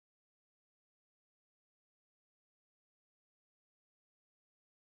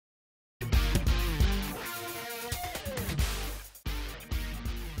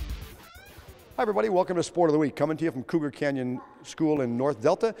Hi everybody, welcome to Sport of the Week, coming to you from Cougar Canyon School in North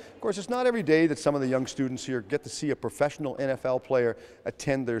Delta. Of course, it's not every day that some of the young students here get to see a professional NFL player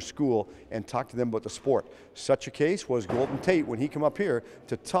attend their school and talk to them about the sport. Such a case was Golden Tate when he came up here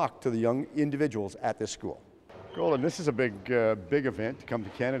to talk to the young individuals at this school. Golden, this is a big event to come to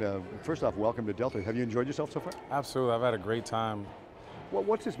Canada. First off, welcome to Delta. Have you enjoyed yourself so far? Absolutely, I've had a great time.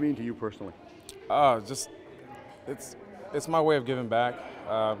 What's this mean to you personally? It's my way of giving back.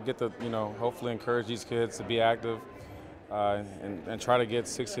 Get to, hopefully encourage these kids to be active and try to get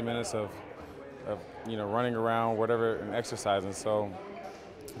 60 minutes of running around, whatever, and exercising. So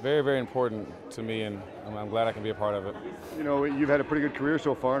very, very important to me, and I'm glad I can be a part of it. You know, you've had a pretty good career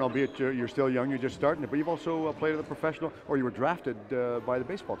so far, and albeit you're still young, you're just starting it, but you've also played at the professional, or you were drafted by the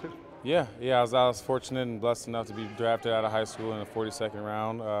baseball too. Yeah, I was fortunate and blessed enough to be drafted out of high school in the 42nd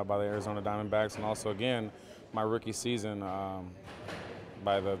round by the Arizona Diamondbacks, and also again, my rookie season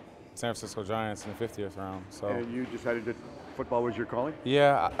by the San Francisco Giants in the 50th round. So. And you decided that football was your calling?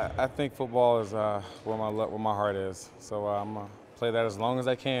 Yeah, I think football is where my heart is. So I'm gonna play that as long as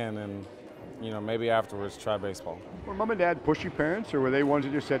I can, and maybe afterwards try baseball. Were mom and dad pushy parents, or were they ones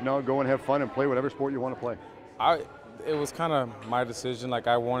that just said, no, go and have fun and play whatever sport you want to play? It was kind of my decision. Like,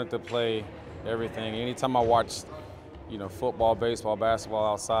 I wanted to play everything. Anytime I watched football, baseball,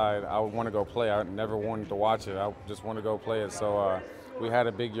 basketball outside, I would want to go play. I never wanted to watch it. I just wanted to go play it. So we had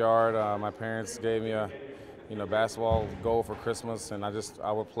a big yard. My parents gave me a basketball goal for Christmas, and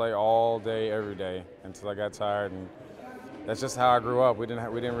I would play all day, every day until I got tired. And that's just how I grew up. We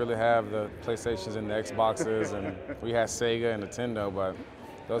didn't really have the PlayStations and the Xboxes, and we had Sega and Nintendo, but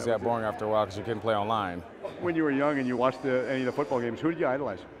those got boring after a while because you couldn't play online. When you were young and you watched any of the football games, who did you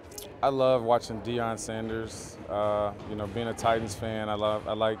idolize? I love watching Deion Sanders. Being a Titans fan, I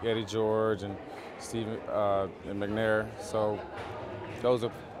like Eddie George and Steve and McNair. So those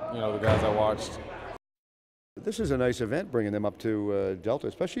are the guys I watched. This is a nice event, bringing them up to Delta,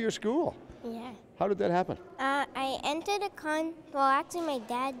 especially your school. Yeah. How did that happen? I entered actually my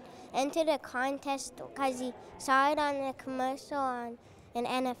dad entered a contest because he saw it on a commercial on an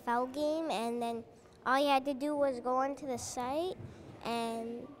NFL game, and then all he had to do was go onto the site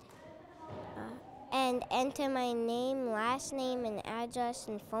and enter my name, last name, and address,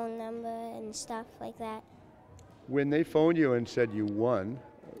 and phone number, and stuff like that. When they phoned you and said you won,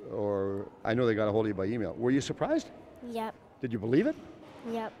 or I know they got a hold of you by email, were you surprised? Yep. Did you believe it?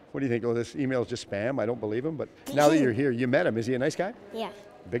 Yep. What do you think? Oh, this email is just spam. I don't believe him. But now that you're here, you met him. Is he a nice guy? Yeah.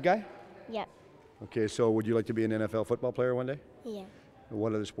 Big guy? Yep. Okay, so would you like to be an NFL football player one day? Yeah.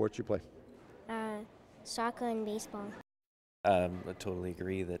 What other sports you play? Soccer and baseball. I totally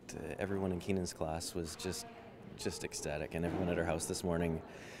agree that everyone in Keenan's class was just ecstatic, and everyone at our house this morning,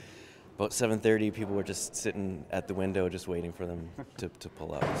 about 7:30, people were just sitting at the window just waiting for them to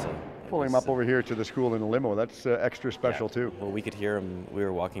pull up. So pulling him up over here to the school in a limo, that's extra special too. Well, we could hear him. We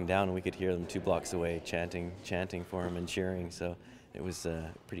were walking down, and we could hear them 2 blocks away chanting for him and cheering. So it was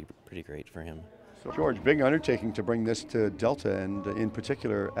pretty great for him. So George, big undertaking to bring this to Delta, and in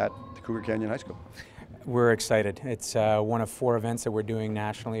particular at the Cougar Canyon High School. We're excited. It's one of 4 events that we're doing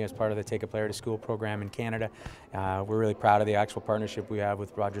nationally as part of the Take a Player to School program in Canada. We're really proud of the actual partnership we have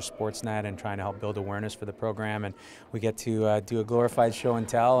with Rogers Sportsnet and trying to help build awareness for the program. And we get to do a glorified show and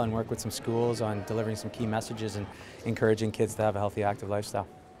tell and work with some schools on delivering some key messages and encouraging kids to have a healthy, active lifestyle.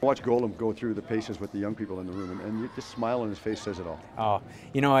 Watch Golden go through the paces with the young people in the room, and just smile on his face says it all. Oh,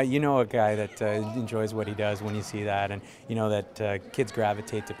 you know a guy that enjoys what he does when you see that, and you know that kids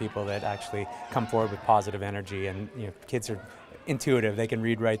gravitate to people that actually come forward with positive energy, and kids are intuitive. They can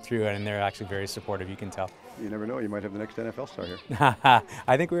read right through it, and they're actually very supportive, you can tell. You never know, you might have the next NFL star here.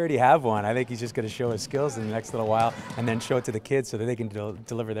 I think we already have one. I think he's just going to show his skills in the next little while and then show it to the kids so that they can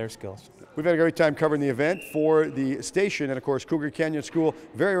deliver their skills. We've had a great time covering the event for the station, and of course Cougar Canyon School,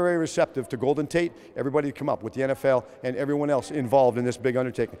 very, very receptive to Golden Tate, everybody to come up with the NFL and everyone else involved in this big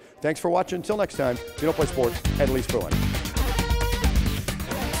undertaking. Thanks for watching. Until next time, if you don't play sports, at least for one.